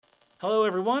Hello,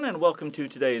 everyone, and welcome to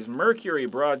today's Mercury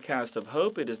broadcast of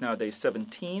hope. It is now day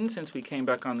 17 since we came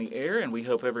back on the air, and we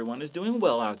hope everyone is doing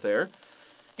well out there.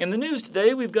 In the news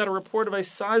today, we've got a report of a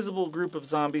sizable group of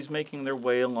zombies making their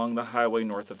way along the highway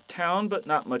north of town, but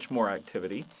not much more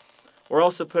activity. We're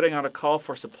also putting out a call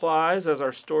for supplies as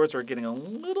our stores are getting a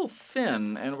little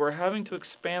thin, and we're having to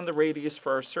expand the radius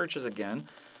for our searches again.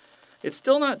 It's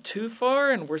still not too far,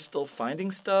 and we're still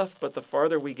finding stuff, but the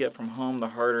farther we get from home, the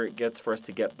harder it gets for us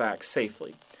to get back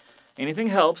safely. Anything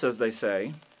helps, as they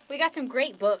say. We got some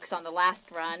great books on the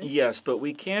last run. Yes, but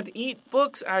we can't eat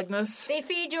books, Agnes. They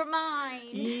feed your mind.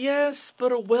 Yes,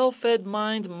 but a well-fed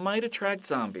mind might attract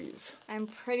zombies. I'm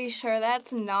pretty sure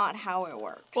that's not how it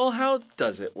works. Well, how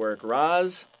does it work,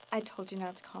 Roz? I told you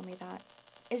not to call me that.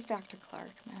 Is Dr. Clark,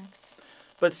 Max?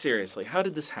 But seriously, how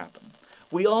did this happen?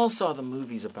 We all saw the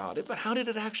movies about it, but how did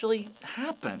it actually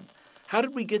happen? How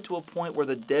did we get to a point where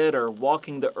the dead are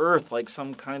walking the earth like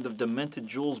some kind of demented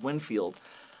Jules Winfield?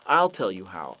 I'll tell you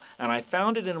how, and I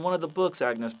found it in one of the books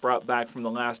Agnes brought back from the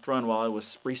last run while I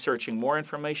was researching more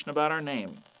information about our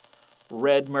name.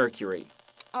 Red Mercury.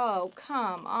 Oh,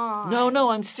 come on.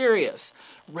 No, I'm serious.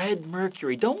 Red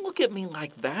Mercury. Don't look at me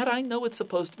like that. I know it's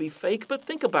supposed to be fake, but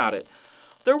think about it.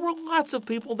 There were lots of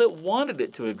people that wanted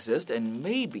it to exist, and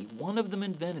maybe one of them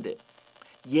invented it.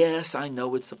 Yes, I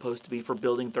know it's supposed to be for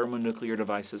building thermonuclear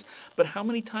devices, but how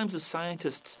many times have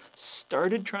scientists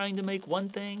started trying to make one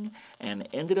thing and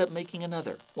ended up making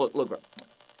another? Look,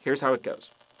 here's how it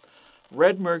goes.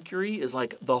 Red Mercury is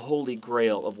like the holy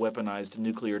grail of weaponized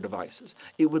nuclear devices.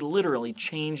 It would literally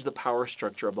change the power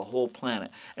structure of the whole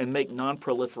planet and make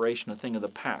non-proliferation a thing of the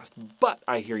past. But,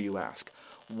 I hear you ask,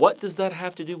 what does that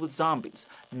have to do with zombies?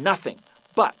 Nothing.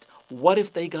 But what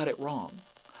if they got it wrong?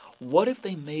 What if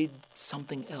they made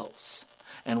something else?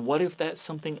 And what if that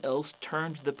something else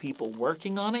turned the people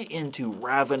working on it into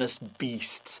ravenous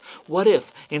beasts? What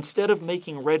if, instead of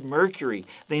making red mercury,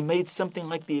 they made something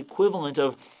like the equivalent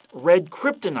of red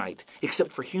kryptonite,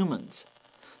 except for humans?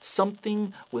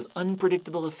 Something with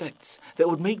unpredictable effects that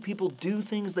would make people do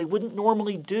things they wouldn't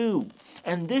normally do.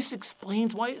 And this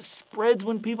explains why it spreads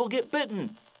when people get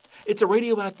bitten. It's a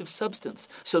radioactive substance,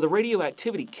 so the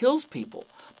radioactivity kills people,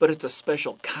 but it's a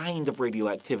special kind of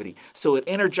radioactivity, so it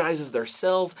energizes their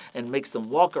cells and makes them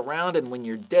walk around, and when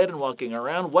you're dead and walking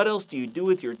around, what else do you do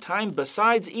with your time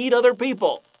besides eat other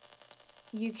people?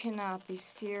 You cannot be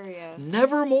serious.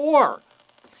 Nevermore!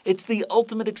 It's the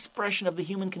ultimate expression of the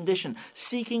human condition,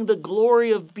 seeking the glory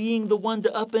of being the one to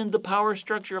upend the power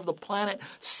structure of the planet.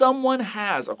 Someone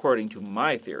has, according to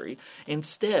my theory,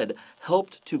 instead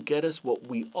helped to get us what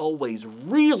we always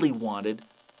really wanted,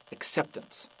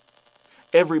 acceptance.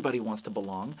 Everybody wants to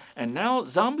belong, and now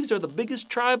zombies are the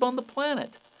biggest tribe on the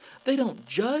planet. They don't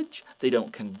judge, they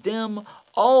don't condemn,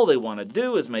 all they want to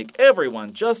do is make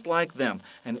everyone just like them.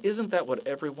 And isn't that what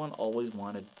everyone always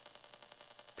wanted?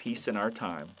 Peace in our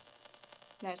time.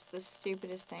 That's the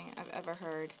stupidest thing I've ever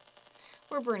heard.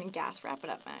 We're burning gas. Wrap it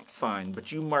up, Max. Fine,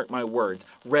 but you mark my words.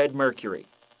 Red Mercury.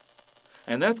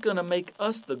 And that's going to make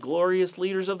us the glorious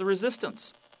leaders of the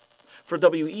resistance. For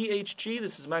WEHG,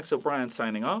 this is Max O'Brien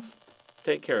signing off.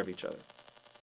 Take care of each other.